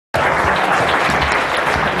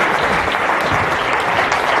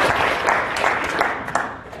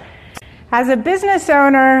As a business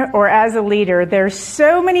owner or as a leader, there's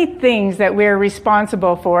so many things that we're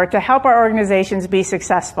responsible for to help our organizations be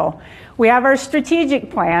successful. We have our strategic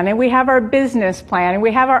plan, and we have our business plan, and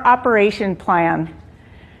we have our operation plan.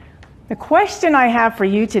 The question I have for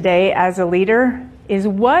you today as a leader is,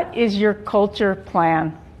 what is your culture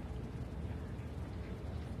plan?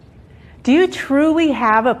 Do you truly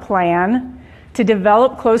have a plan to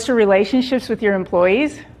develop closer relationships with your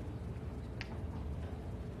employees?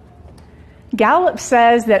 Gallup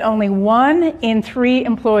says that only 1 in 3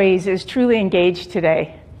 employees is truly engaged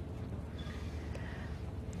today.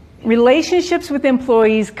 Relationships with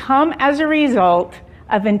employees come as a result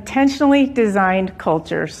of intentionally designed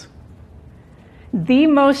cultures. The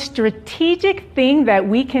most strategic thing that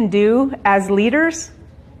we can do as leaders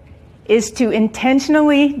is to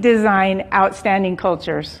intentionally design outstanding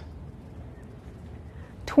cultures.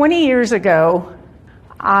 20 years ago,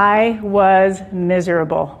 I was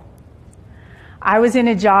miserable. I was in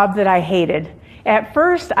a job that I hated. At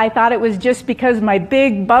first, I thought it was just because my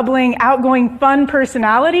big, bubbling, outgoing, fun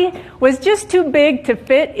personality was just too big to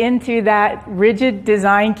fit into that rigid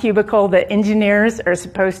design cubicle that engineers are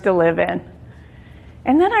supposed to live in.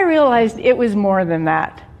 And then I realized it was more than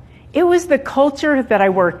that. It was the culture that I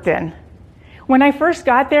worked in. When I first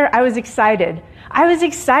got there, I was excited. I was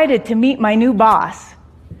excited to meet my new boss.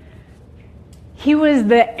 He was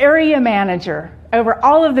the area manager over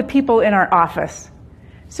all of the people in our office.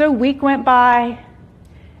 So a week went by,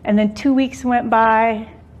 and then 2 weeks went by,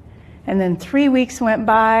 and then 3 weeks went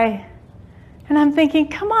by, and I'm thinking,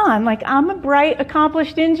 come on, like, I'm a bright,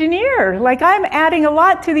 accomplished engineer. Like, I'm adding a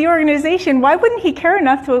lot to the organization. Why wouldn't he care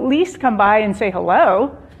enough to at least come by and say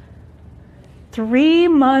hello? 3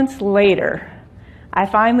 months later, I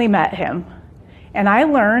finally met him, and I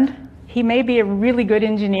learned he may be a really good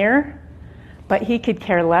engineer, but he could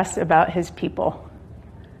care less about his people.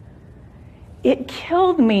 It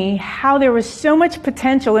killed me how there was so much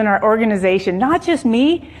potential in our organization, not just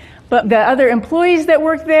me, but the other employees that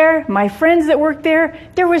worked there, my friends that worked there.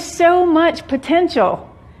 There was so much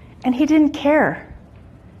potential, and he didn't care.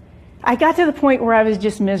 I got to the point where I was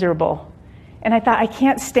just miserable, and I thought, I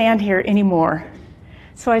can't stand here anymore.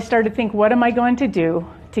 So I started to think, what am I going to do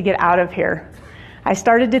to get out of here? I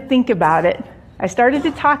started to think about it. I started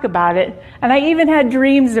to talk about it, and I even had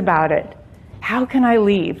dreams about it. How can I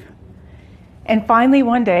leave? And finally,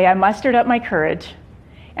 one day, I mustered up my courage,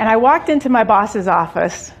 and I walked into my boss's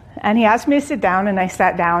office, and he asked me to sit down, and I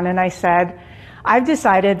sat down, and I said, I've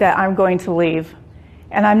decided that I'm going to leave,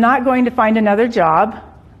 and I'm not going to find another job,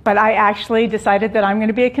 but I actually decided that I'm going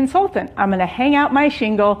to be a consultant. I'm going to hang out my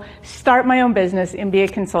shingle, start my own business, and be a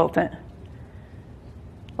consultant.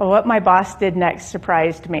 Well, what my boss did next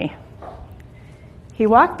surprised me. He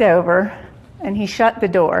walked over, and he shut the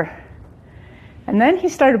door. And then he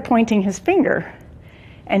started pointing his finger,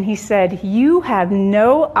 and he said, you have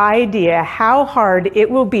no idea how hard it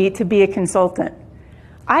will be to be a consultant.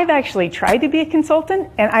 I've actually tried to be a consultant,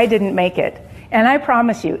 and I didn't make it. And I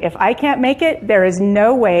promise you, if I can't make it, there is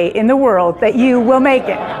no way in the world that you will make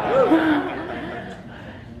it.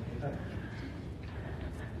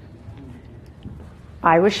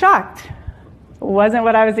 I was shocked. It wasn't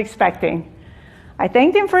what I was expecting. I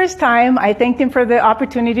thanked him for his time. I thanked him for the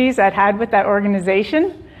opportunities I'd had with that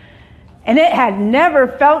organization. And it had never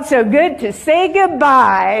felt so good to say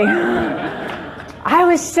goodbye. I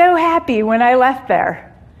was so happy when I left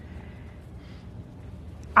there.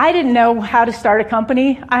 I didn't know how to start a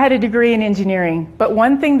company. I had a degree in engineering. But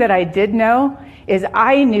one thing that I did know is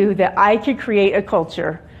I knew that I could create a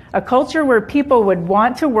culture where people would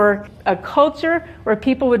want to work, a culture where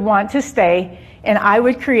people would want to stay, and I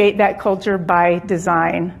would create that culture by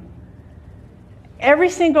design. Every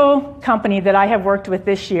single company that I have worked with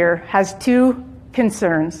this year has 2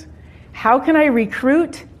 concerns. How can I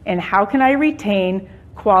recruit and how can I retain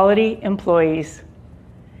quality employees?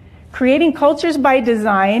 Creating cultures by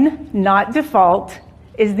design, not default,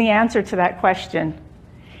 is the answer to that question.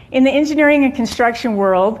 In the engineering and construction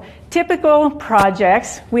world, typical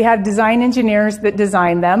projects, we have design engineers that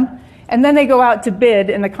design them, and then they go out to bid,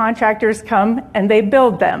 and the contractors come and they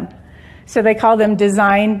build them. So they call them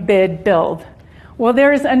design, bid, build. Well,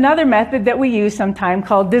 there's another method that we use sometimes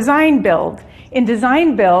called design build. In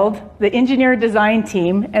design build, the engineer design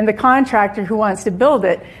team and the contractor who wants to build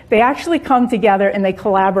it, they actually come together and they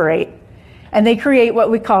collaborate. And they create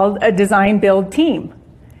what we call a design build team.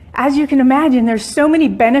 As you can imagine, there's so many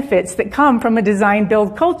benefits that come from a design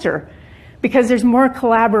build culture. Because there's more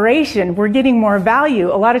collaboration, we're getting more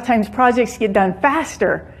value. A lot of times projects get done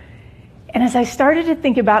faster. And as I started to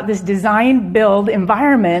think about this design build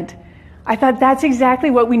environment, I thought that's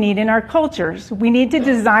exactly what we need in our cultures. We need to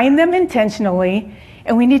design them intentionally,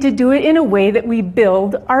 and we need to do it in a way that we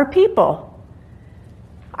build our people.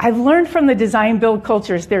 I've learned from the design build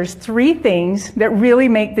cultures there's 3 things that really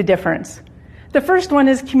make the difference. The first one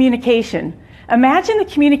is communication. Imagine the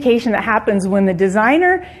communication that happens when the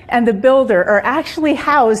designer and the builder are actually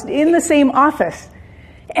housed in the same office.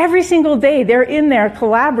 Every single day they're in there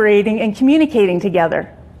collaborating and communicating together.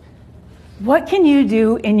 What can you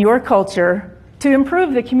do in your culture to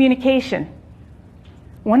improve the communication?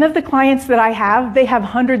 One of the clients that I have, they have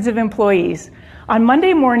hundreds of employees. On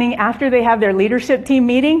Monday morning, after they have their leadership team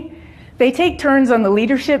meeting, they take turns on the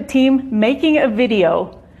leadership team making a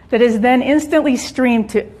video that is then instantly streamed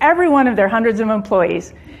to every one of their hundreds of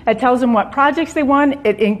employees. It tells them what projects they want,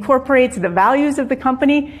 it incorporates the values of the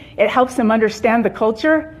company, it helps them understand the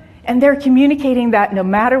culture, and they're communicating that no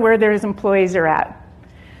matter where their employees are at.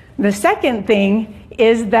 The second thing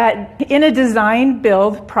is that in a design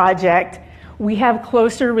build project, we have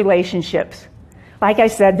closer relationships. Like I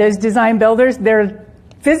said, those design builders, they're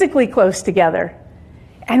physically close together.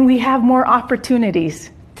 And we have more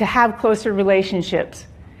opportunities to have closer relationships.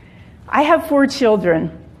 I have 4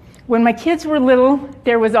 children. When my kids were little,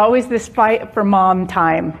 there was always this fight for mom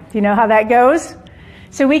time. Do you know how that goes?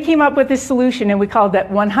 So we came up with this solution, and we called it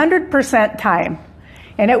 100% time.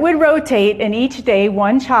 And it would rotate, and each day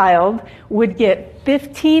one child would get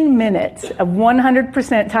 15 minutes of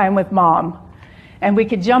 100% time with mom. And we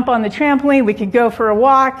could jump on the trampoline, we could go for a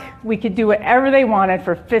walk, we could do whatever they wanted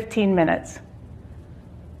for 15 minutes.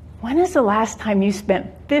 When is the last time you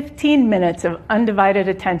spent 15 minutes of undivided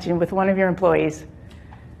attention with one of your employees?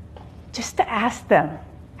 Just to ask them,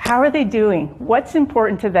 how are they doing? What's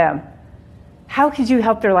important to them? How could you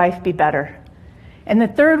help their life be better? And the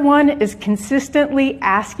third one is consistently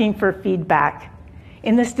asking for feedback.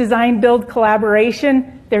 In this design build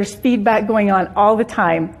collaboration, there's feedback going on all the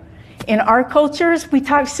time. In our cultures, we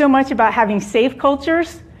talk so much about having safe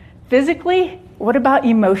cultures. Physically, what about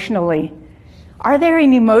emotionally? Are there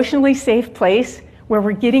an emotionally safe place where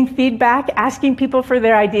we're getting feedback, asking people for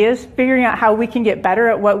their ideas, figuring out how we can get better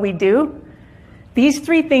at what we do? These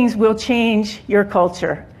 3 things will change your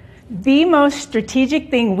culture. The most strategic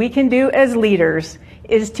thing we can do as leaders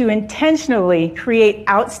is to intentionally create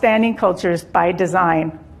outstanding cultures by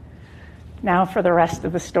design. Now for the rest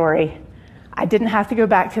of the story. I didn't have to go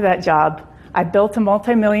back to that job. I built a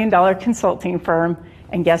multi-million-dollar consulting firm,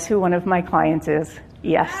 and guess who one of my clients is?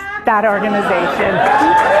 Yes, that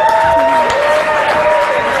organization.